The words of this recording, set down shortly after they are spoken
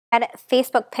Add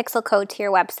Facebook pixel code to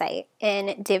your website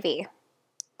in Divi.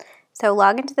 So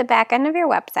log into the back end of your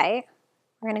website.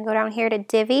 We're going to go down here to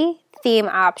Divi, Theme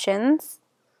Options.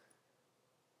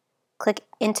 Click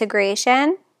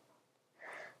Integration.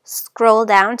 Scroll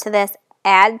down to this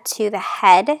Add to the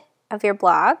Head of your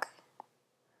blog.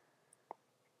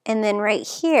 And then right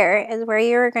here is where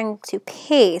you're going to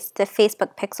paste the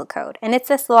Facebook pixel code. And it's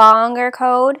this longer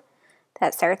code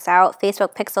that starts out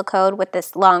Facebook pixel code with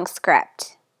this long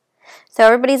script. So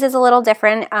everybody's is a little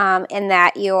different in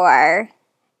that your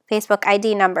Facebook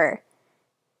ID number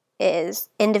is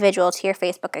individual to your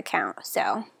Facebook account.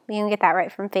 So you can get that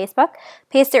right from Facebook.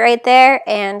 Paste it right there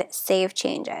and save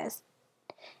changes.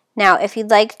 Now, if you'd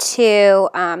like to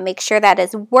make sure that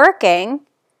is working,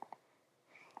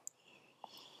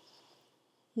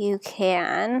 you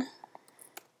can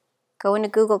go into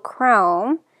Google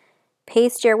Chrome,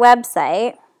 paste your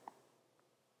website,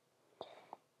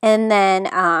 and then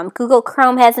Google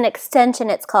Chrome has an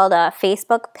extension. It's called a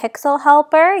Facebook Pixel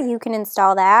Helper. You can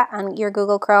install that on your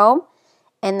Google Chrome,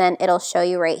 and then it'll show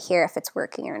you right here if it's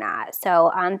working or not.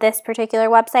 So on this particular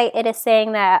website, it is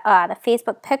saying that the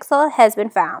Facebook Pixel has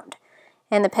been found,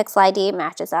 and the Pixel ID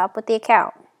matches up with the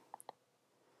account.